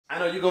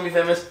know you're gonna be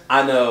famous.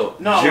 I know.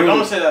 No,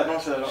 don't say that.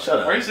 Don't say that. Shut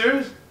up. Are you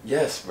serious?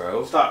 Yes,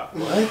 bro. Stop.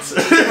 What?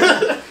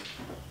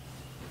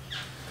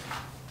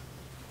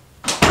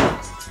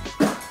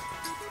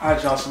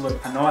 Alright, y'all, so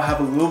look, I know I have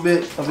a little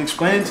bit of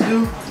explaining to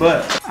do,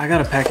 but I got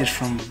a package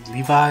from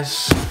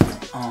Levi's.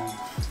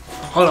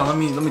 Hold on,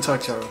 let me talk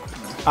to y'all real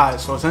quick.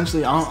 Alright, so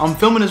essentially, I'm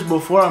filming this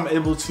before I'm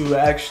able to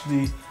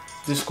actually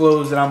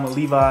disclose that I'm a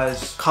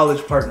Levi's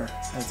college partner,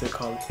 as they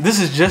call it. This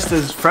is just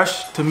as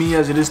fresh to me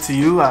as it is to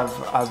you.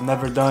 I've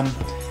never done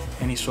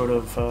any sort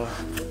of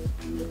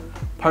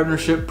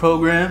partnership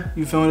program.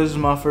 You feel me? This is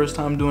my first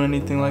time doing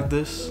anything like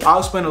this. I'll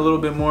explain a little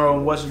bit more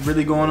on what's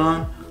really going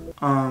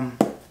on.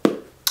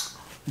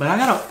 But I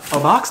got a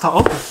box to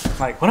open.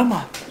 Like, what am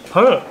I?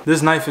 Hold up.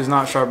 This knife is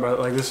not sharp, bro.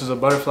 Like, this is a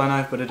butterfly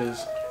knife, but it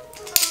is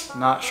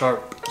not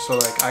sharp. So,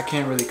 like, I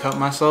can't really cut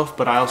myself,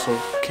 but I also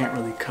can't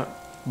really cut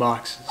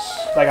boxes.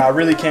 Like, I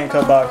really can't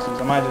cut boxes.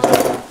 I might just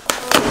have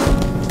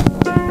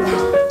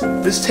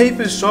to. This tape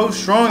is so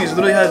strong. It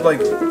literally has,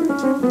 like,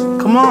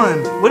 come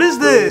on. What is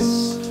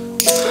this?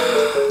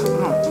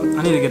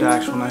 I need to get an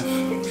actual knife.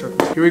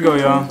 Here we go,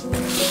 y'all.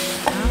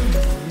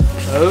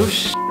 Oh,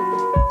 shit.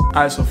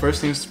 Alright, so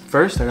first things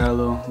first, I got a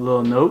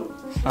little note.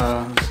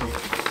 Let's see.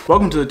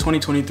 Welcome to the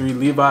 2023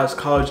 Levi's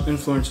College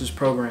Influencers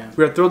Program.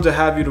 We are thrilled to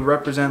have you to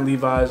represent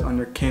Levi's on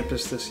your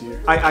campus this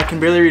year. I can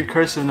barely read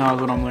cursive now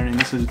is what I'm learning.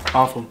 This is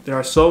awful. There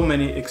are so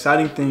many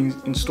exciting things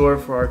in store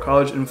for our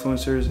college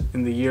influencers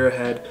in the year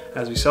ahead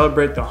as we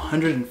celebrate the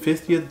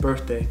 150th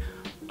birthday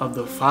of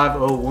the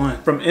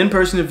 501. From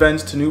in-person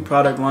events to new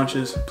product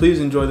launches, please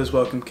enjoy this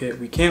welcome kit.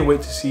 We can't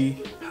wait to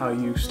see how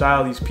you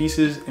style these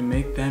pieces and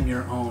make them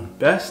your own.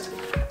 Best,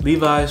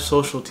 Levi's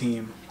social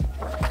team.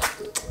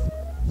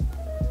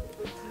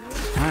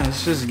 Alright,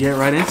 let's just get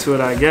right into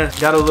it, I guess.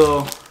 Got a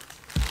little,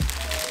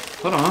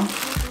 hold on.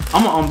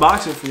 I'm gonna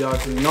unbox it for y'all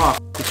because you know I f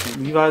with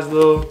you. Levi's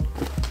little,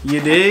 you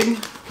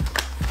dig?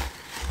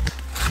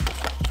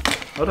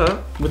 Hold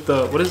up, with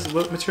the,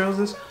 what material is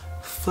this?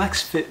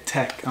 Flex Fit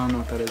Tech. I don't know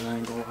what that is, I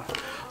ain't gonna lie.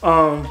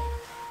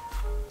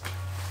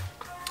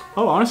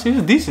 Oh, honestly,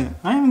 it's decent.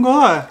 I ain't even gonna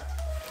lie.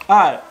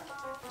 Alright,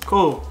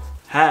 cool.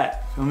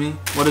 Hat, feel me?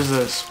 What is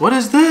this? What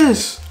is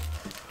this?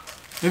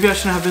 Maybe I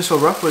shouldn't have been so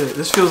rough with it.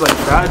 This feels like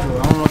fragile.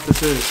 I don't know what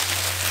this is.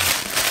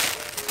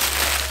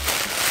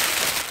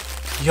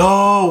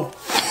 Yo,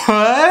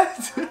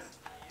 what?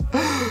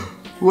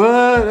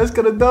 What? That's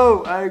kinda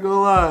dope. I ain't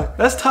gonna lie.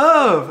 That's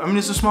tough. I mean,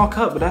 it's a small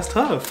cup, but that's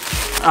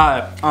tough.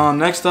 Alright,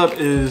 next up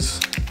is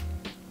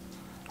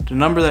the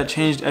number that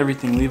changed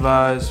everything.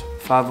 Levi's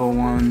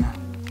 501.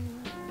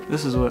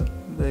 This is what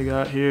they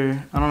got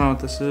here. I don't know what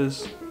this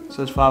is. It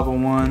says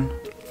 501.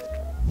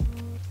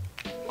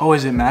 Oh,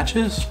 is it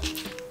matches?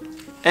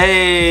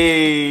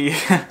 Hey!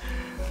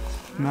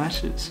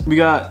 Matches. We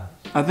got,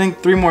 I think,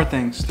 three more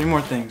things. We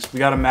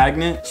got a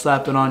magnet,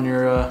 slap it on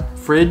your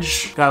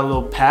fridge. Got a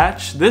little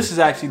patch. This is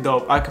actually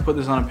dope. I could put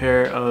this on a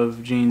pair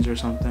of jeans or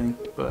something,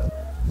 but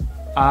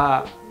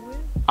I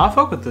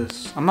fuck with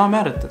this. I'm not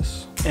mad at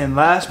this. And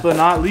last but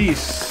not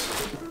least,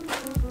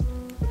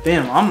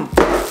 damn, I'm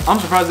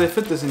surprised they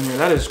fit this in here.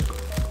 That is,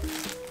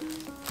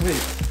 wait,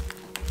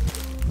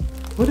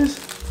 what is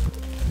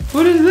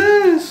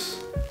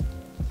this?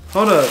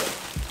 Hold up,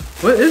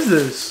 what is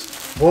this?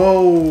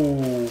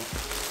 Whoa,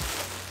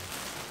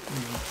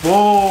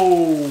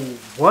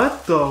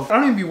 what the? I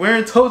don't even be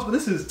wearing toes, but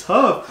this is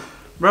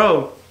tough,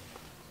 bro.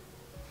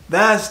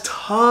 That's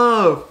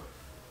tough.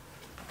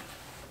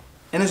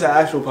 And it's an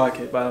actual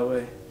pocket, by the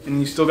way.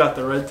 And you still got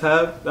the red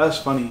tab. That's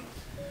funny.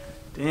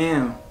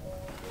 Damn.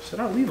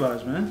 Shout out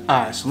Levi's, man.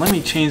 Alright, so let me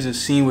change the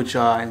scene with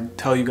y'all and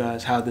tell you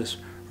guys how this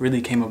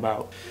really came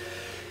about.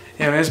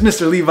 Yeah, man, it's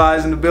Mr.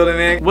 Levi's in the building,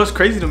 man. What's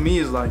crazy to me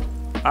is, like,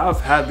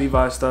 I've had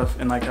Levi's stuff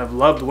and, like, I've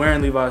loved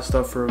wearing Levi's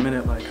stuff for a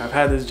minute. Like, I've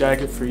had this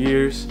jacket for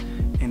years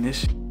and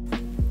this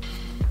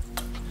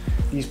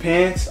these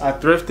pants, I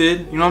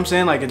thrifted, you know what I'm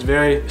saying? Like,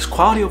 it's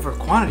quality over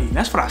quantity.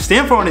 That's what I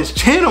stand for on this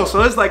channel.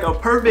 So it's like a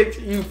perfect,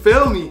 you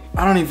feel me?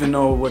 I don't even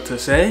know what to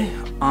say.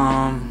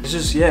 It's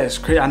just, yeah, it's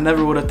crazy. I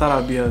never would have thought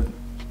I'd be I'm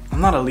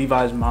not a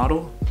Levi's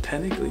model,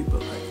 technically, but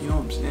like, you know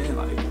what I'm saying?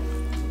 Like,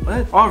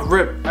 what? Off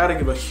rip, I gotta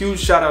give a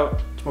huge shout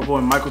out to my boy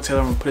Michael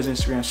Taylor. I'm gonna put his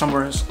Instagram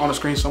somewhere on the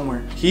screen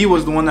somewhere. He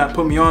was the one that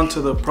put me on to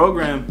the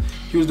program.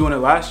 He was doing it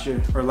last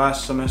year or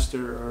last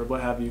semester or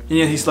what have you. And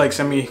yeah, he's like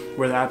sent me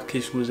where the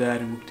application was at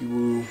and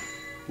whoop-de-woo.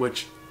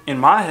 Which in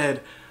my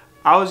head,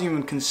 I was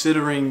even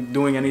considering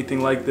doing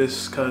anything like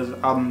this because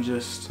I'm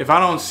just, if I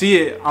don't see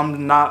it,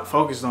 I'm not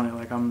focused on it.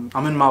 Like I'm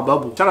in my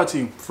bubble. Shout out to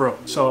you, for real.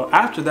 So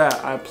after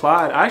that, I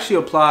actually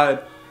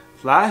applied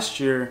last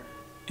year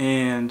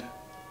and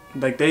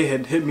like they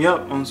had hit me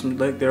up on some,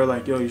 like they were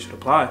like, yo, you should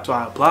apply. So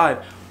I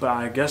applied, but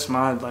I guess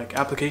my like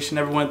application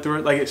never went through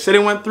it. Like it said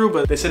it went through,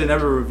 but they said it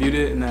never reviewed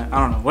it and that, I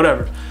don't know,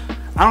 whatever.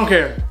 I don't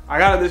care. I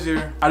got it this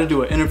year. I had to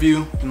do an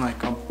interview and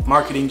like a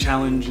marketing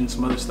challenge and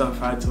some other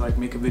stuff. I had to like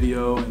make a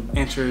video and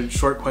answer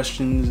short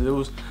questions. It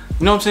was,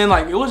 you know what I'm saying?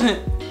 Like it wasn't,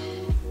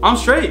 I'm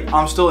straight.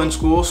 I'm still in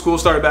school. School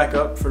started back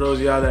up for those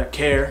of y'all that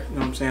care. You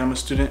know what I'm saying? I'm a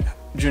student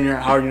junior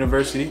at Howard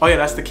University. Oh yeah,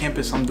 that's the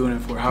campus I'm doing it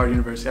for, Howard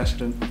University. I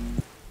should've.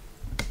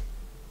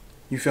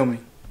 You feel me?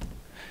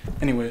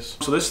 Anyways,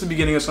 so this is the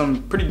beginning of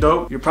something pretty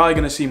dope. You're probably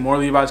gonna see more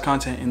Levi's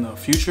content in the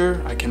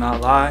future. I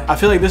cannot lie. I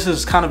feel like this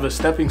is kind of a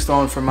stepping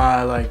stone for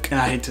my and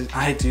I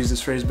hate to use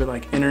this phrase, but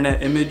like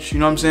internet image. You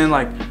know what I'm saying?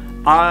 Like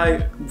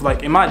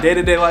in my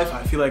day-to-day life,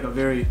 I feel like a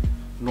very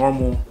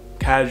normal,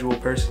 casual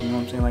person. You know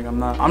what I'm saying? Like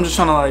I'm just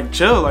trying to like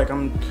chill. Like you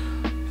know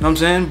what I'm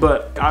saying?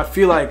 But I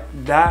feel like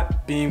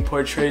that being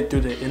portrayed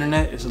through the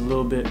internet is a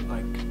little bit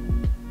like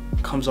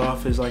comes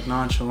off as like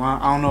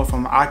nonchalant. I don't know if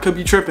I could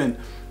be tripping.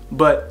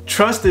 But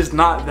trust is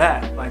not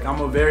that. Like I'm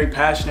a very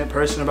passionate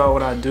person about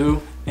what I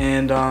do,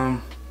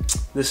 and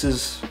this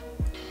is,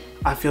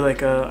 I feel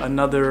like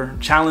another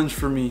challenge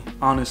for me,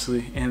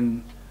 honestly,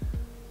 and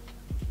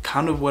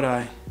kind of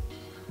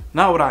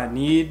not what I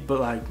need, but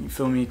like, you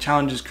feel me?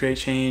 Challenges create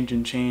change,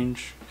 and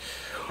change.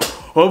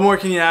 What more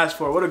can you ask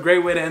for? What a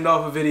great way to end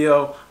off a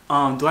video.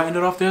 Do I end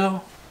it off there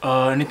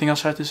though? Anything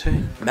else I have to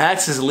say?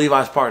 Max is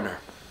Levi's partner.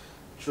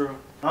 True.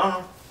 I don't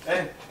know.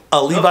 Hey.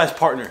 Levi's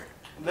partner.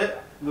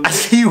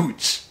 That's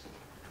huge.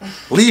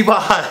 Levi.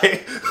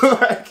 Like,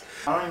 I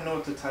don't even know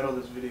what to title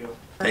this video.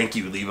 Thank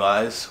you,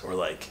 Levi's, or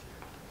like,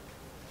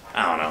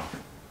 I don't know.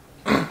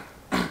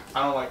 I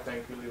don't like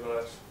thank you,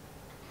 Levi's.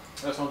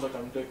 That sounds like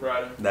I'm dick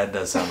riding. That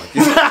does sound like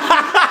you.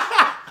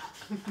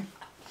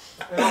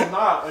 And I'm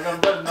not. Like I'm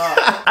dead not.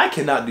 I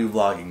cannot do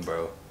vlogging,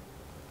 bro.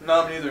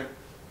 No, me neither.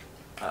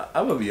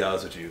 I'm gonna be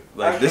honest with you.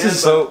 Like this is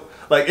so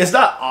like it's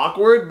not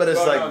awkward, but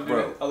it's like,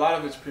 bro. A lot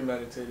of it's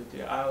premeditated.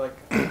 Yeah, I like.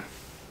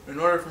 In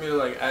order for me to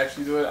like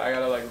actually do it, I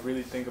gotta like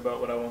really think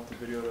about what I want the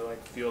video to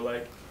like feel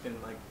like and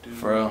like do.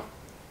 For real.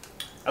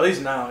 At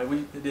least now,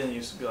 it didn't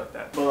used to be like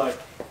that. But like,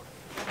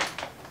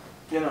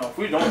 you know, if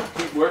we don't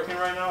keep working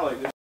right now, like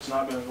it's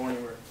not gonna go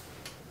anywhere.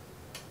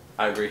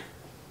 I agree.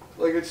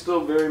 Like it's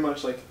still very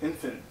much like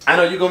infant. I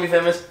know you're gonna be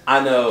famous.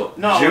 I know.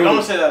 No,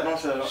 don't say that. Don't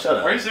say that. Shut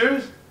up. Are you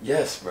serious?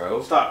 Yes,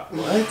 bro. Stop.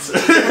 What?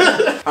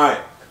 All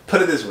right.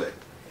 Put it this way.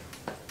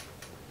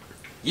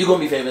 You're gonna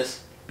be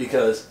famous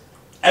because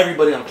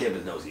everybody on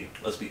campus knows you.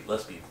 Let's be.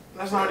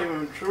 That's not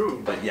even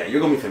true. But yeah,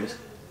 you're gonna be famous.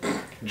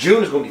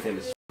 June is gonna be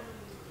famous.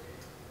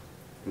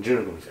 June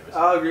is gonna be famous.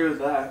 I'll agree with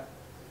that.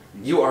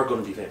 You are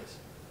gonna be famous.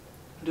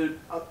 Dude,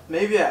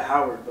 maybe at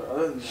Howard, but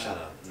other than that. Shut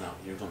up. No,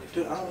 you're gonna be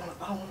famous. Dude,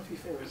 I don't want to be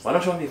famous. Why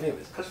don't you want to be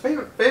famous? Cause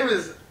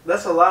famous,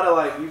 that's a lot of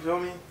like, you feel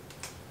me?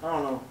 I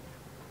don't know.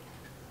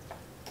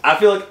 I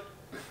feel like,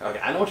 okay,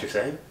 I know what you're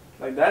saying.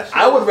 Like that's.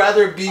 I would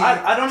rather be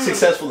I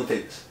successful than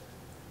famous.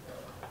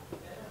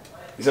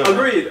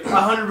 Agreed.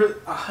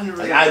 100%.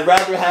 Like, I'd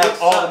rather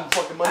have all the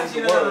fucking money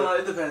in the world. No,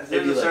 it depends.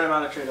 There's a certain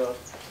amount of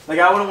trade-off. Like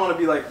I wouldn't want to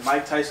be like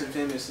Mike Tyson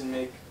famous and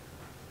make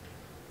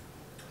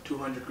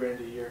 $200 grand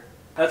a year.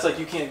 That's like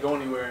you can't go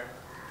anywhere.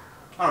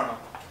 I don't know.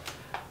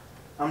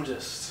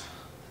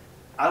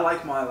 I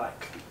like my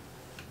like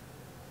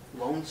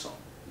lonesome.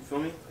 You feel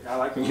me? Like, I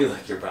like. You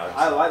like your proud.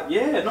 I like.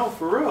 Yeah. No,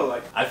 for real.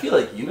 Like. I feel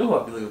like you know who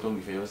I feel like is gonna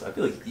be famous. I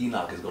feel like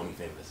Enoch is gonna be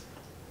famous.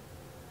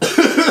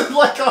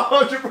 Like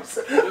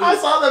 100%. I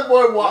saw that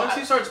boy walk. Once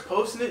he starts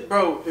posting it,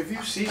 bro. If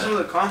you see some of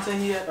the content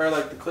he had, or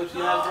like the clips he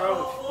has,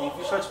 bro. If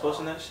he starts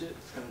posting that shit,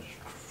 it's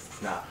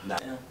gonna. Nah.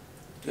 Yeah.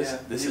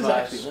 This is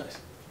actually nice.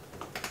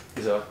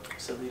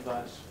 So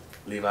Levi's.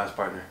 Levi's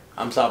partner.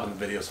 I'm stopping the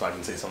video so I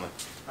can say something.